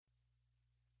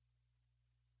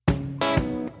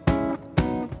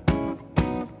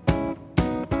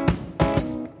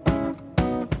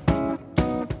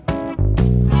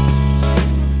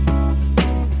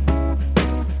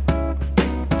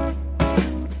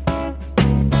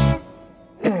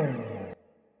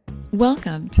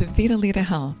Welcome to Vitalita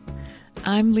Health.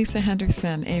 I'm Lisa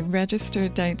Henderson, a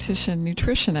registered dietitian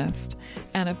nutritionist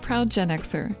and a proud Gen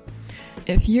Xer.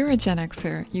 If you're a Gen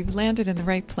Xer, you've landed in the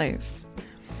right place.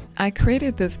 I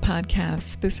created this podcast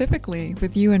specifically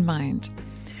with you in mind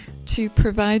to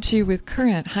provide you with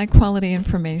current high-quality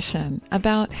information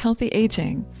about healthy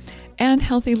aging and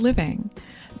healthy living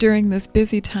during this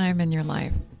busy time in your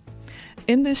life.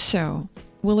 In this show,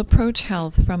 we'll approach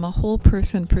health from a whole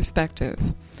person perspective,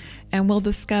 and we'll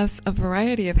discuss a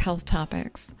variety of health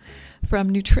topics, from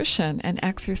nutrition and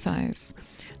exercise,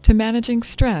 to managing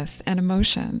stress and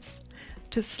emotions,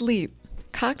 to sleep,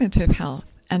 cognitive health,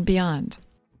 and beyond.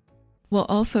 We'll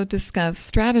also discuss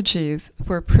strategies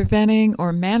for preventing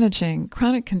or managing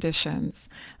chronic conditions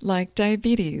like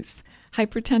diabetes,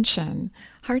 hypertension,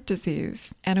 heart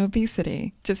disease, and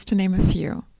obesity, just to name a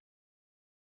few.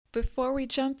 Before we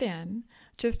jump in,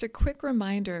 just a quick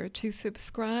reminder to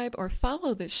subscribe or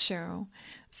follow this show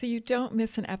so you don't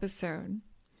miss an episode.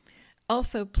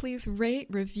 Also, please rate,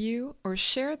 review, or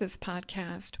share this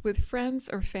podcast with friends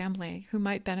or family who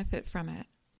might benefit from it.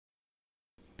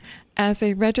 As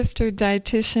a registered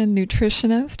dietitian,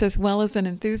 nutritionist, as well as an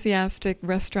enthusiastic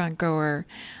restaurant goer,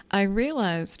 I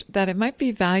realized that it might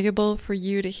be valuable for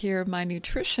you to hear my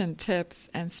nutrition tips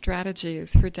and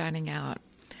strategies for dining out.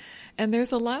 And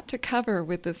there's a lot to cover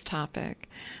with this topic,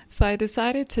 so I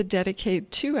decided to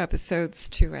dedicate 2 episodes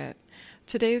to it.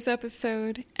 Today's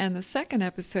episode and the second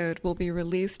episode will be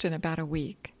released in about a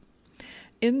week.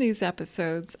 In these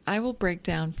episodes, I will break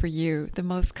down for you the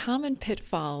most common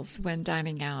pitfalls when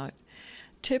dining out,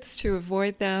 tips to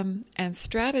avoid them, and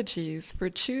strategies for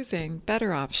choosing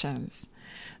better options,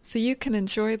 so you can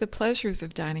enjoy the pleasures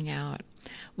of dining out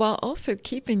while also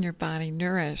keeping your body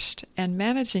nourished and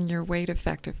managing your weight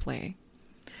effectively.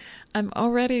 I'm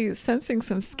already sensing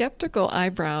some skeptical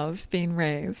eyebrows being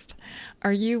raised.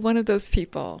 Are you one of those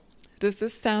people? Does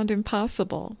this sound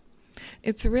impossible?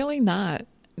 It's really not.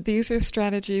 These are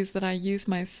strategies that I use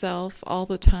myself all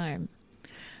the time.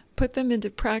 Put them into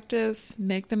practice,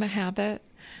 make them a habit,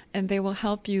 and they will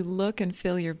help you look and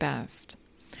feel your best.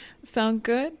 Sound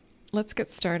good? Let's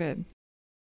get started.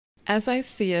 As I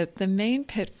see it, the main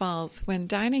pitfalls when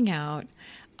dining out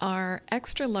are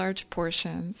extra large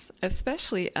portions,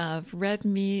 especially of red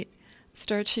meat,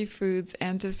 starchy foods,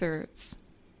 and desserts.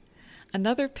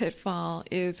 Another pitfall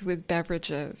is with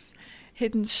beverages,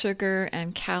 hidden sugar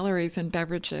and calories in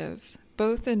beverages,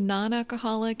 both in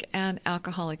non-alcoholic and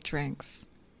alcoholic drinks.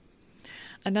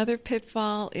 Another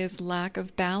pitfall is lack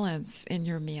of balance in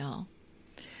your meal.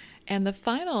 And the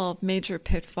final major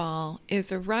pitfall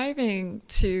is arriving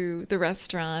to the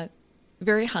restaurant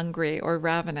very hungry or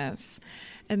ravenous,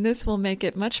 and this will make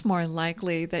it much more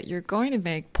likely that you're going to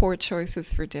make poor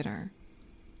choices for dinner.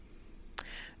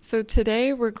 So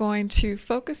today we're going to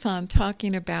focus on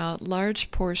talking about large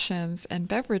portions and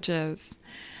beverages,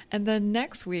 and then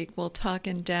next week we'll talk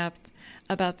in depth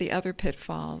about the other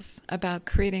pitfalls, about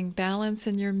creating balance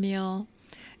in your meal,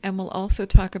 and we'll also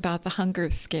talk about the hunger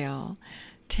scale,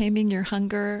 taming your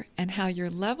hunger, and how your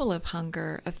level of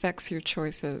hunger affects your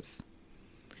choices.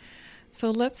 So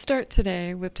let's start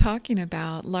today with talking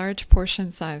about large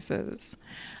portion sizes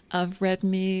of red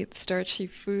meat, starchy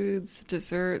foods,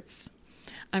 desserts.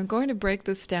 I'm going to break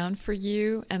this down for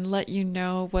you and let you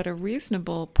know what a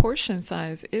reasonable portion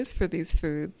size is for these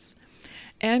foods,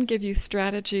 and give you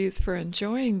strategies for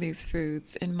enjoying these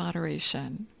foods in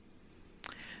moderation.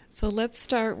 So let's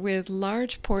start with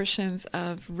large portions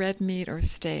of red meat or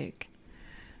steak.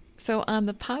 So on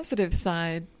the positive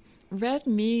side, red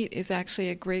meat is actually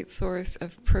a great source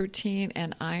of protein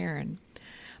and iron,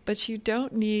 but you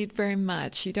don't need very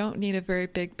much. You don't need a very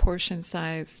big portion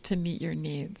size to meet your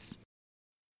needs.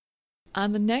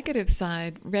 On the negative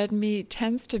side, red meat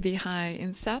tends to be high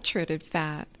in saturated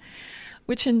fat,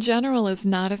 which in general is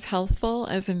not as healthful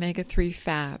as omega-3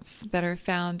 fats that are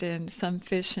found in some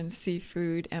fish and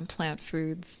seafood and plant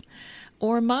foods,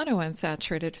 or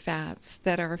monounsaturated fats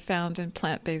that are found in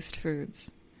plant-based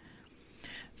foods.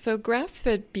 So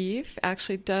grass-fed beef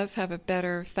actually does have a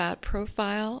better fat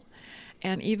profile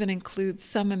and even includes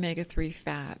some omega-3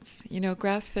 fats. You know,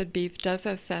 grass-fed beef does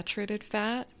have saturated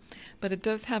fat, but it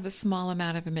does have a small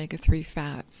amount of omega-3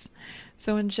 fats.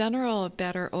 So in general, a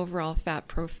better overall fat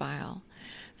profile.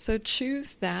 So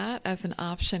choose that as an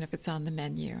option if it's on the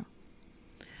menu.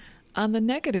 On the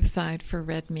negative side for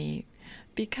red meat,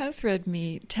 because red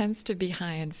meat tends to be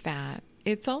high in fat,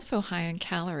 it's also high in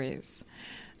calories.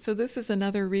 So this is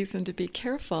another reason to be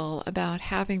careful about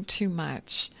having too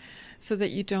much so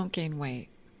that you don't gain weight.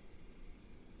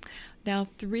 Now,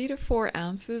 3 to 4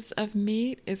 ounces of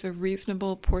meat is a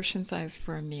reasonable portion size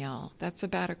for a meal. That's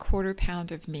about a quarter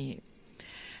pound of meat.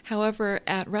 However,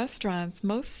 at restaurants,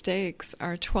 most steaks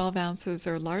are 12 ounces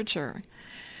or larger.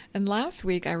 And last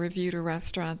week I reviewed a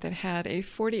restaurant that had a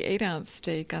 48-ounce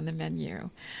steak on the menu.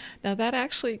 Now that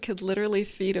actually could literally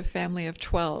feed a family of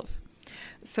 12.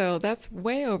 So that's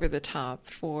way over the top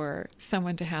for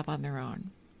someone to have on their own.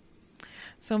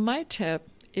 So my tip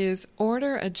is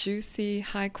order a juicy,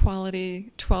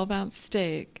 high-quality 12-ounce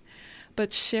steak,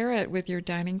 but share it with your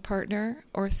dining partner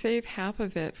or save half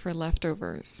of it for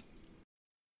leftovers.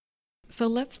 So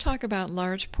let's talk about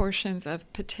large portions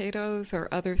of potatoes or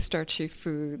other starchy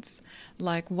foods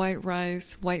like white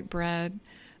rice, white bread,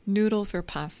 noodles, or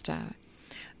pasta.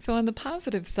 So on the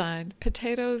positive side,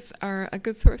 potatoes are a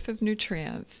good source of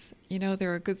nutrients.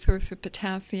 They're a good source of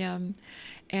potassium.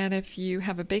 And if you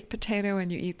have a baked potato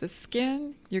and you eat the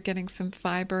skin, you're getting some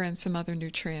fiber and some other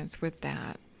nutrients with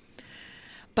that.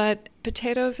 But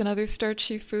potatoes and other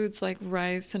starchy foods like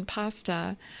rice and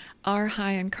pasta are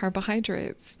high in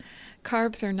carbohydrates.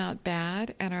 Carbs are not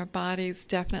bad, and our bodies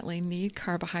definitely need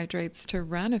carbohydrates to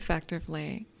run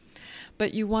effectively.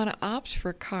 But you want to opt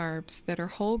for carbs that are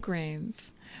whole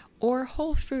grains or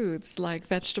whole foods like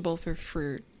vegetables or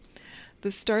fruit.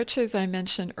 The starches I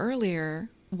mentioned earlier,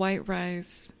 white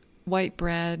rice, white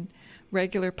bread,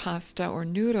 regular pasta or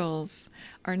noodles,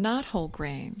 are not whole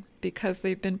grain because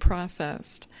they've been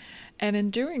processed. And in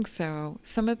doing so,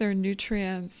 some of their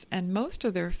nutrients and most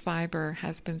of their fiber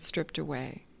has been stripped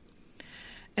away.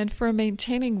 And for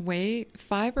maintaining weight,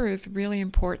 fiber is really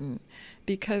important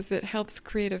because it helps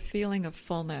create a feeling of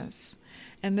fullness.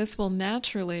 And this will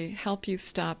naturally help you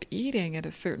stop eating at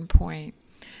a certain point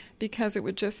because it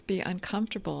would just be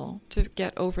uncomfortable to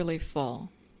get overly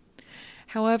full.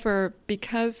 However,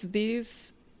 because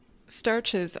these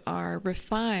starches are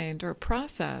refined or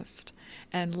processed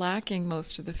and lacking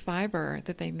most of the fiber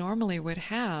that they normally would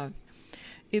have,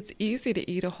 it's easy to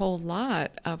eat a whole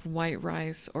lot of white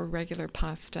rice or regular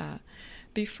pasta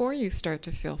before you start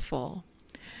to feel full.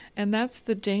 And that's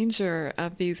the danger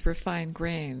of these refined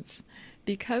grains.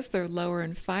 Because they're lower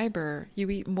in fiber, you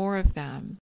eat more of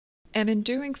them. And in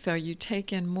doing so, you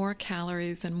take in more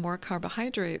calories and more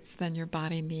carbohydrates than your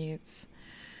body needs.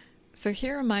 So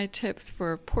here are my tips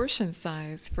for portion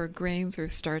size for grains or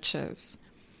starches.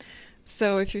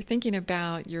 So if you're thinking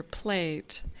about your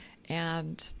plate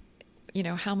and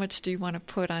how much do you want to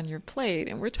put on your plate?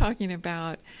 And we're talking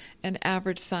about an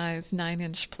average size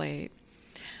 9-inch plate.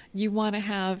 You want to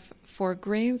have, for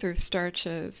grains or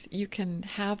starches, you can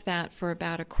have that for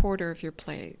about a quarter of your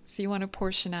plate. So you want to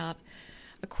portion out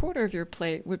a quarter of your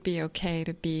plate would be okay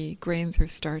to be grains or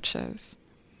starches.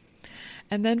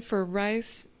 And then for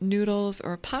rice, noodles,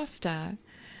 or pasta,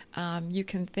 you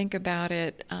can think about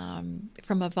it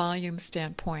from a volume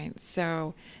standpoint.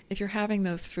 So if you're having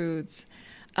those foods,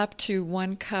 up to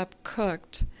 1 cup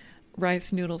cooked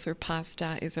rice, noodles, or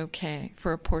pasta is okay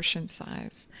for a portion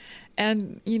size.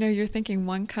 And, you're thinking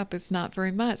 1 cup is not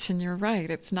very much, and you're right.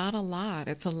 It's not a lot.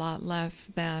 It's a lot less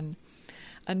than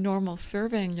a normal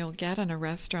serving you'll get in a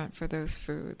restaurant for those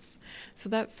foods. So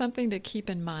that's something to keep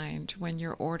in mind when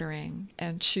you're ordering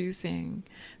and choosing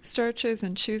starches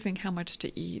and choosing how much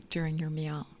to eat during your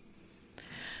meal.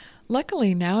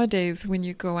 Luckily, nowadays, when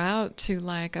you go out to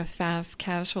like a fast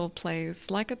casual place,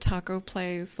 like a taco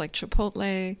place, like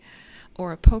Chipotle,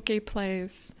 or a poke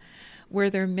place, where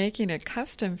they're making it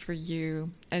custom for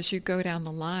you as you go down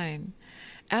the line,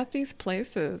 at these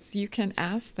places, you can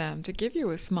ask them to give you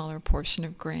a smaller portion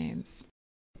of grains.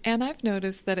 And I've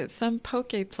noticed that at some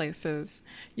poke places,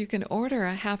 you can order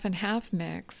a half and half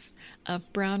mix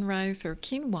of brown rice or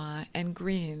quinoa and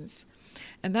greens.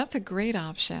 And that's a great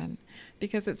option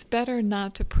because it's better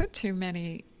not to put too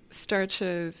many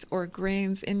starches or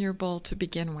grains in your bowl to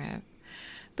begin with.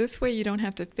 This way you don't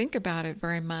have to think about it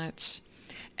very much.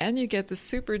 And you get the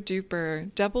super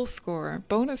duper double score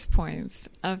bonus points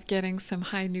of getting some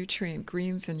high nutrient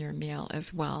greens in your meal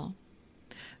as well.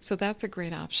 So that's a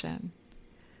great option.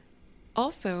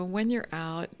 Also, when you're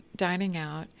out, dining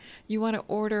out, you want to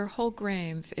order whole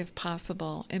grains if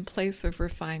possible in place of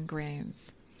refined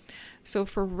grains. So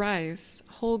for rice,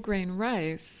 whole grain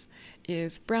rice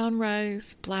is brown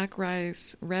rice, black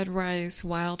rice, red rice,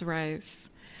 wild rice,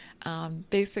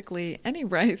 basically any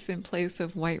rice in place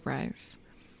of white rice.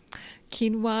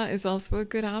 Quinoa is also a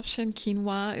good option.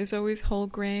 Quinoa is always whole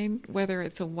grain, whether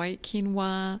it's a white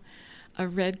quinoa, a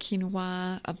red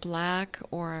quinoa, a black,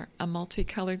 or a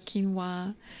multicolored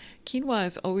quinoa. Quinoa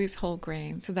is always whole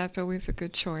grain, so that's always a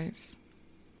good choice.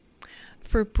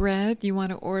 For bread, you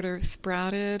want to order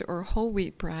sprouted or whole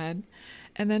wheat bread,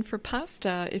 And then for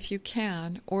pasta, if you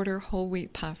can, order whole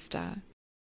wheat pasta.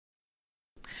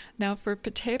 Now for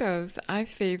potatoes, I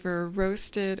favor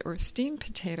roasted or steamed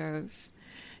potatoes.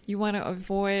 You want to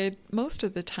avoid, most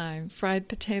of the time, fried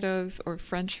potatoes or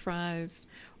French fries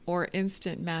or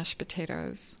instant mashed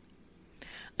potatoes.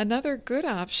 Another good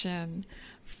option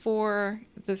for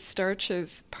the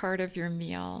starches part of your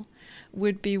meal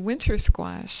would be winter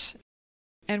squash.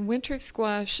 And winter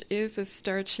squash is a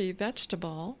starchy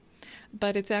vegetable,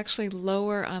 but it's actually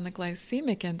lower on the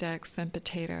glycemic index than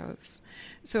potatoes.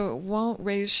 So it won't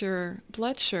raise your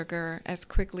blood sugar as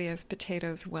quickly as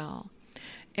potatoes will.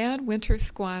 And winter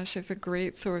squash is a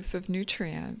great source of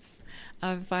nutrients,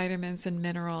 of vitamins and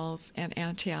minerals and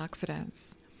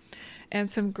antioxidants. And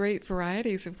some great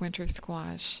varieties of winter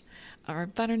squash are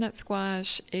butternut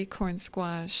squash, acorn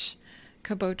squash,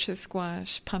 kabocha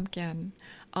squash, pumpkin.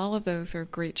 All of those are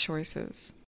great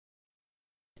choices.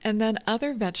 And then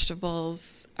other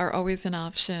vegetables are always an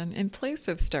option in place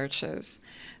of starches.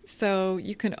 So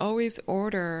you can always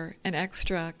order an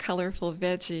extra colorful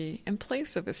veggie in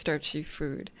place of a starchy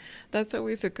food. That's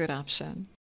always a good option.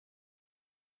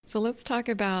 So let's talk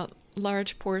about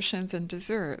large portions and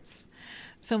desserts.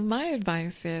 So my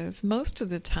advice is, most of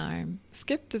the time,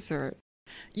 skip dessert.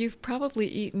 You've probably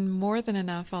eaten more than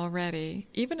enough already,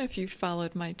 even if you've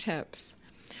followed my tips.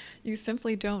 You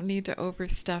simply don't need to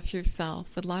overstuff yourself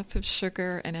with lots of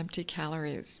sugar and empty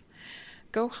calories.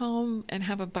 Go home and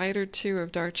have a bite or two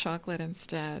of dark chocolate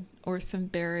instead, or some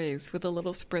berries with a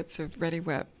little spritz of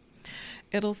Reddi-wip.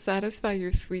 It'll satisfy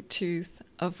your sweet tooth,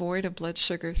 avoid a blood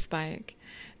sugar spike,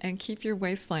 and keep your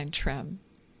waistline trim.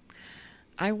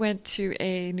 I went to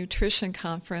a nutrition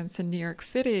conference in New York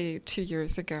City 2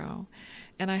 years ago,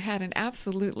 and I had an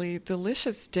absolutely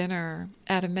delicious dinner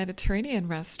at a Mediterranean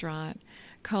restaurant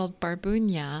called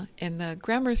Barbunya in the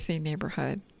Gramercy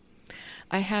neighborhood.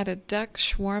 I had a duck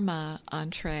shawarma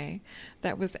entree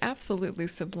that was absolutely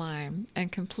sublime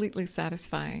and completely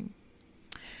satisfying.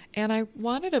 And I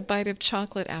wanted a bite of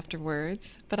chocolate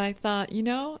afterwards, but I thought,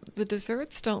 the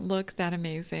desserts don't look that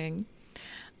amazing.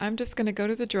 I'm just going to go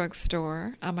to the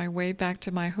drugstore on my way back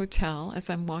to my hotel as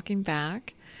I'm walking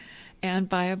back and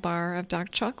buy a bar of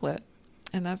dark chocolate.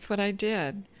 And that's what I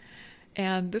did.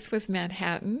 And this was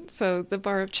Manhattan, so the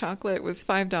bar of chocolate was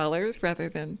 $5 rather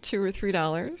than $2 or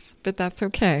 $3, but that's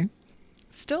okay.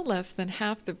 Still less than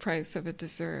half the price of a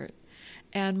dessert.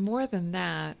 And more than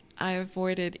that, I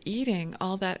avoided eating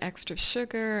all that extra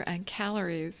sugar and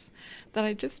calories that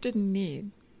I just didn't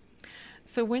need.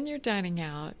 So when you're dining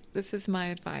out, this is my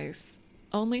advice.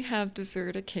 Only have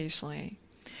dessert occasionally,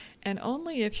 and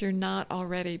only if you're not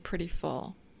already pretty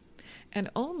full. And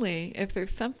only if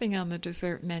there's something on the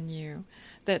dessert menu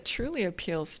that truly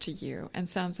appeals to you and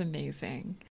sounds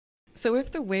amazing. So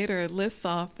if the waiter lists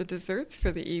off the desserts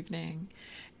for the evening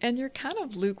and you're kind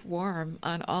of lukewarm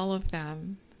on all of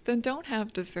them, then don't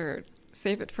have dessert.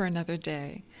 Save it for another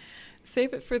day.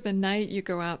 Save it for the night you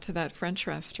go out to that French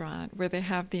restaurant where they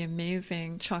have the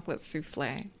amazing chocolate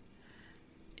soufflé.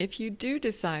 If you do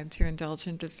decide to indulge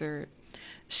in dessert,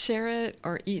 share it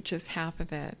or eat just half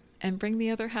of it and bring the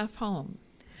other half home.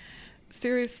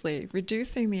 Seriously,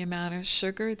 reducing the amount of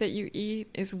sugar that you eat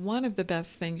is one of the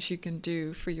best things you can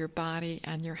do for your body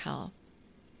and your health.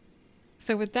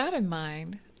 So with that in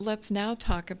mind, let's now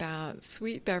talk about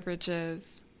sweet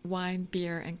beverages, wine,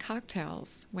 beer, and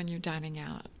cocktails when you're dining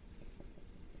out.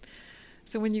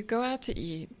 So when you go out to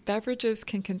eat, beverages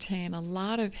can contain a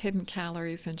lot of hidden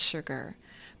calories and sugar,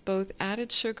 both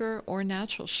added sugar or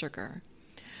natural sugar.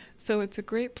 So it's a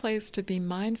great place to be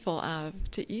mindful of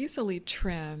to easily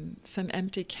trim some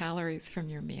empty calories from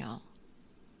your meal.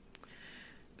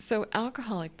 So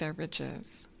alcoholic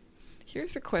beverages.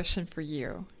 Here's a question for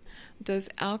you. Does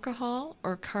alcohol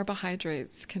or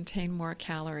carbohydrates contain more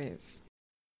calories?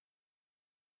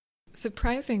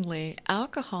 Surprisingly,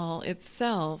 alcohol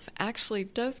itself actually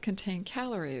does contain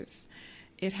calories.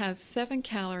 It has 7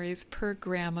 calories per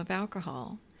gram of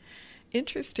alcohol.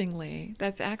 Interestingly,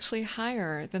 that's actually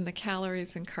higher than the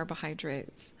calories in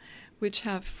carbohydrates, which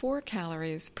have 4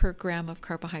 calories per gram of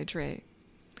carbohydrate.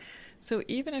 So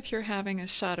even if you're having a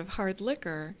shot of hard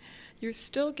liquor, you're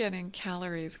still getting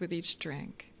calories with each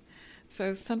drink.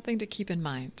 So something to keep in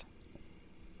mind.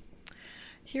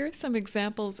 Here are some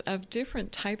examples of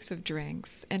different types of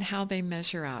drinks and how they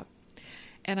measure up.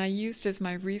 And I used as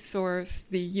my resource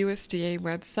the USDA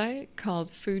website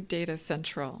called Food Data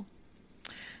Central.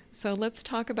 So let's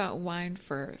talk about wine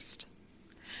first.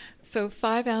 So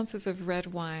 5 ounces of red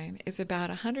wine is about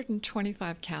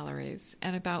 125 calories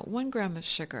and about 1 gram of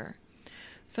sugar.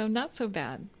 So not so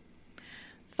bad.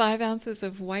 5 ounces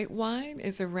of white wine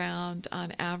is around,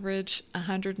 on average,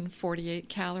 148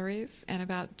 calories and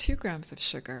about 2 grams of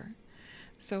sugar.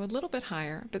 So a little bit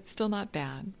higher, but still not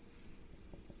bad.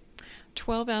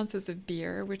 12 ounces of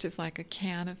beer, which is like a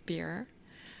can of beer.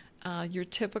 Your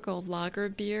typical lager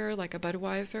beer, like a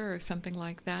Budweiser or something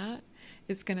like that,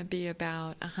 is going to be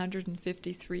about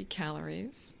 153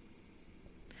 calories.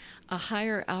 A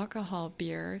higher alcohol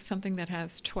beer, something that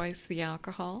has twice the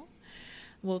alcohol,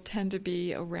 will tend to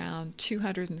be around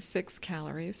 206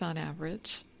 calories on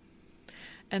average.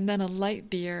 And then a light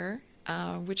beer,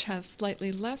 which has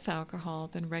slightly less alcohol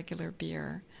than regular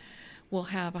beer, will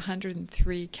have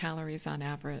 103 calories on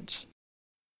average.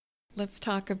 Let's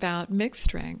talk about mixed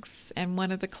drinks, and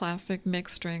one of the classic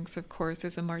mixed drinks, of course,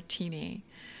 is a martini.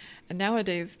 And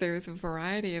nowadays there's a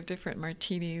variety of different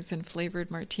martinis and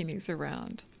flavored martinis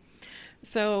around.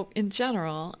 So in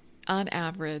general, on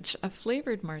average, a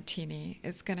flavored martini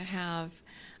is going to have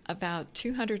about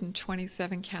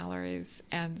 227 calories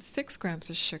and 6 grams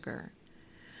of sugar.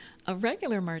 A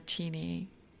regular martini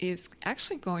is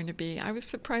actually going to be, I was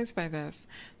surprised by this,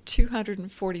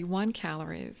 241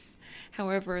 calories,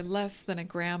 however, less than a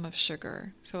gram of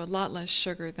sugar, so a lot less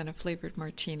sugar than a flavored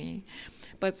martini,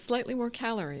 but slightly more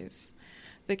calories.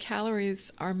 The calories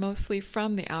are mostly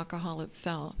from the alcohol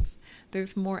itself.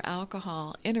 There's more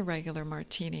alcohol in a regular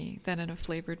martini than in a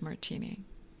flavored martini.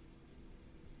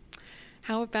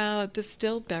 How about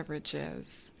distilled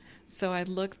beverages? So I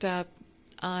looked up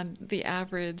on the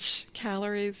average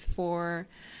calories for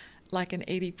like an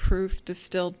 80 proof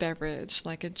distilled beverage,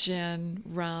 like a gin,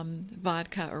 rum,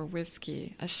 vodka, or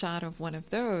whiskey. A shot of one of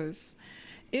those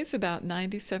is about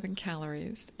 97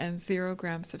 calories and 0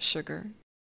 grams of sugar.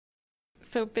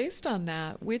 So based on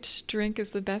that, which drink is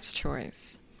the best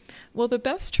choice? Well, the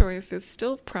best choice is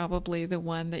still probably the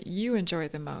one that you enjoy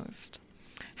the most.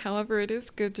 However, it is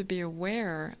good to be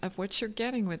aware of what you're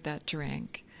getting with that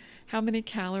drink. How many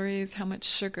calories, how much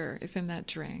sugar is in that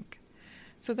drink.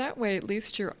 So that way, at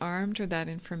least you're armed with that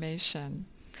information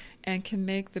and can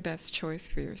make the best choice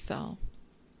for yourself.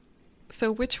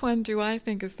 So which one do I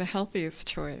think is the healthiest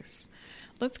choice?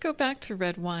 Let's go back to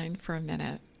red wine for a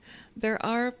minute. There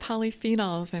are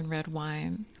polyphenols in red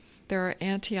wine. There are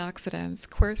antioxidants,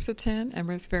 quercetin and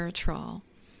resveratrol.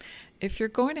 If you're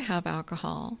going to have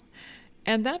alcohol,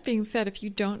 and that being said, if you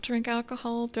don't drink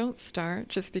alcohol, don't start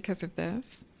just because of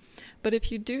this. But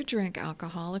if you do drink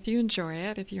alcohol, if you enjoy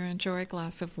it, if you enjoy a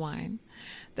glass of wine,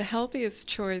 the healthiest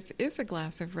choice is a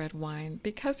glass of red wine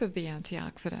because of the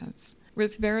antioxidants.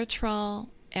 Resveratrol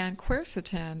and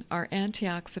quercetin are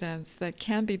antioxidants that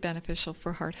can be beneficial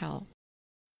for heart health.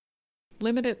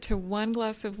 Limit it to 1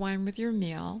 glass of wine with your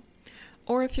meal,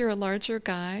 or if you're a larger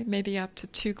guy, maybe up to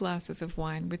 2 glasses of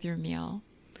wine with your meal.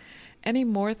 Any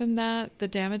more than that, the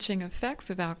damaging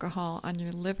effects of alcohol on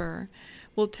your liver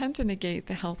will tend to negate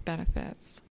the health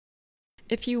benefits.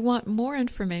 If you want more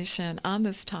information on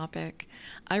this topic,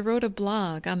 I wrote a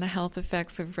blog on the health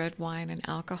effects of red wine and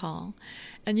alcohol,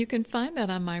 and you can find that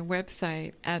on my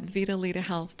website at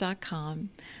vitalitahealth.com.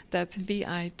 That's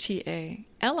VITALITA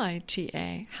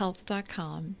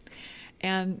health.com.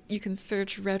 And you can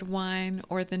search red wine,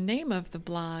 or the name of the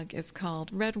blog is called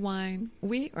Red Wine,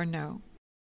 Oui or No.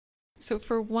 So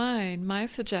for wine, my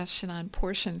suggestion on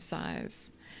portion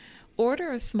size: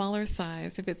 order a smaller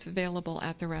size if it's available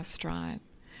at the restaurant.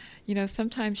 You know,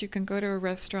 sometimes you can go to a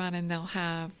restaurant and they'll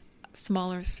have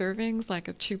smaller servings, like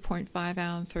a 2.5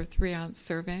 ounce or 3 ounce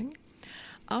serving.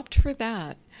 Opt for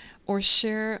that, or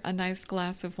share a nice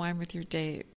glass of wine with your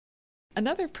date.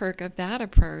 Another perk of that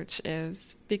approach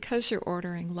is, because you're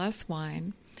ordering less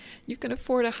wine, you can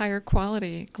afford a higher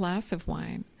quality glass of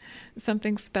wine,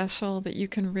 something special that you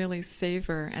can really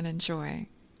savor and enjoy.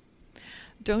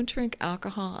 Don't drink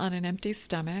alcohol on an empty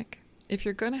stomach. If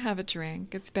you're going to have a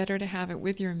drink, it's better to have it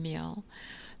with your meal,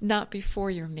 not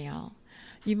before your meal.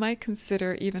 You might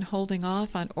consider even holding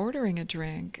off on ordering a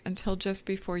drink until just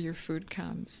before your food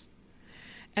comes.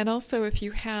 And also, if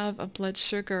you have a blood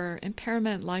sugar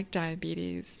impairment like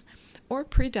diabetes or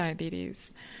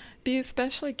prediabetes, be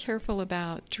especially careful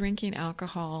about drinking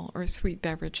alcohol or sweet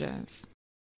beverages.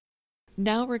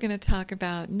 Now we're going to talk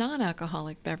about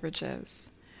non-alcoholic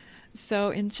beverages.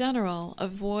 So in general,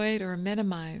 avoid or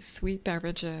minimize sweet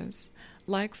beverages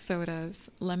like sodas,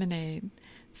 lemonade,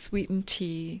 sweetened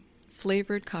tea,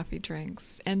 flavored coffee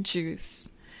drinks, and juice.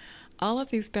 All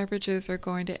of these beverages are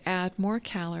going to add more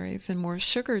calories and more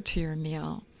sugar to your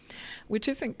meal, which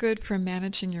isn't good for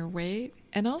managing your weight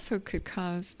and also could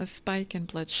cause a spike in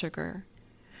blood sugar.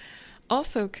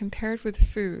 Also, compared with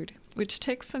food, which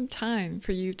takes some time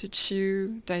for you to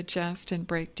chew, digest, and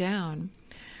break down,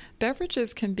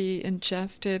 beverages can be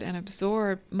ingested and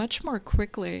absorbed much more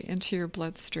quickly into your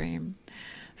bloodstream.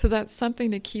 So that's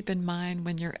something to keep in mind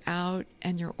when you're out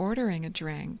and you're ordering a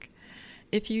drink.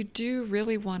 If you do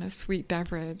really want a sweet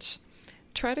beverage,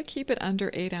 try to keep it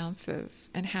under 8 ounces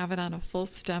and have it on a full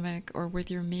stomach or with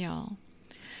your meal.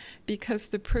 Because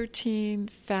the protein,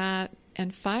 fat,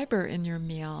 and fiber in your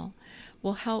meal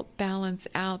will help balance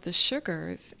out the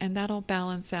sugars, and that'll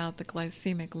balance out the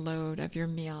glycemic load of your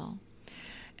meal.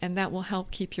 And that will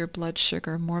help keep your blood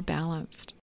sugar more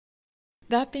balanced.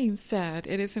 That being said,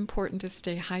 it is important to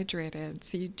stay hydrated,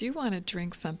 so you do want to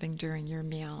drink something during your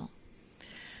meal.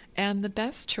 And the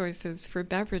best choices for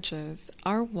beverages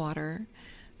are water,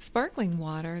 sparkling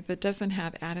water that doesn't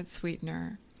have added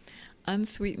sweetener,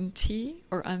 unsweetened tea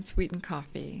or unsweetened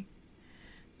coffee.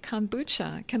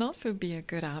 Kombucha can also be a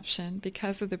good option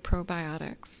because of the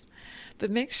probiotics,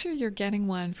 but make sure you're getting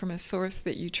one from a source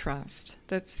that you trust,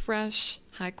 that's fresh,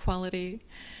 high quality,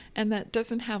 and that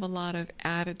doesn't have a lot of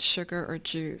added sugar or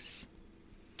juice.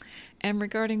 And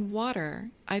regarding water,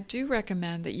 I do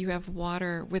recommend that you have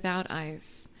water without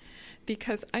ice,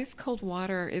 because ice-cold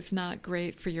water is not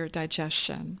great for your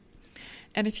digestion.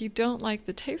 And if you don't like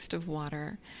the taste of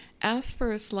water, ask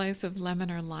for a slice of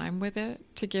lemon or lime with it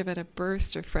to give it a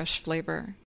burst of fresh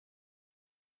flavor.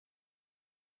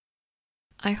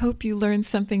 I hope you learned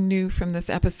something new from this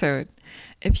episode.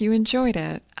 If you enjoyed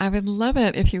it, I would love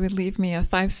it if you would leave me a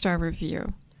 5-star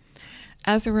review.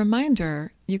 As a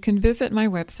reminder, you can visit my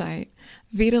website,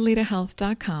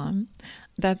 vitalitahealth.com.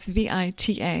 That's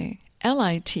VITALITA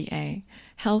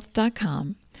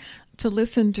health.com. to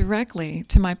listen directly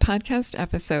to my podcast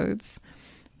episodes,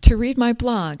 to read my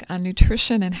blog on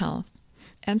nutrition and health,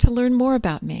 and to learn more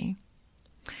about me.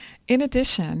 In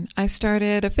addition, I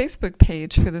started a Facebook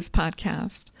page for this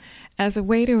podcast as a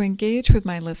way to engage with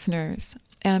my listeners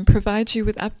and provide you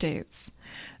with updates.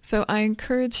 So I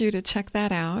encourage you to check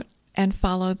that out and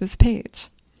follow this page.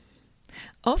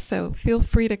 Also, feel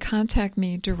free to contact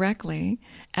me directly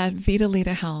at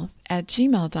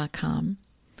vitalitahealth@gmail.com.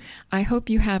 I hope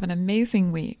you have an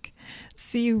amazing week.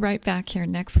 See you right back here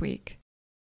next week.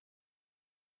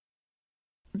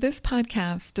 This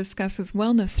podcast discusses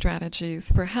wellness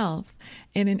strategies for health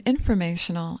in an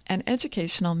informational and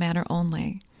educational manner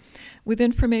only, with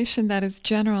information that is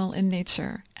general in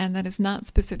nature and that is not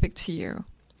specific to you.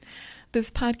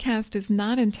 This podcast is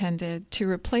not intended to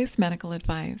replace medical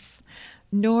advice,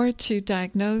 nor to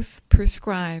diagnose,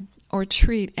 prescribe, or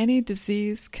treat any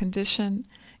disease, condition,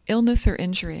 illness, or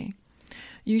injury.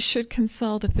 You should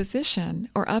consult a physician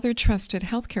or other trusted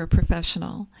healthcare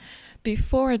professional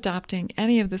before adopting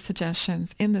any of the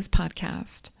suggestions in this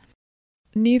podcast.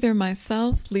 Neither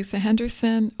myself, Lisa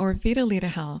Henderson, or Vitalita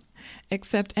Health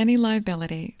accept any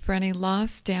liability for any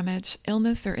loss, damage,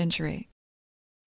 illness, or injury.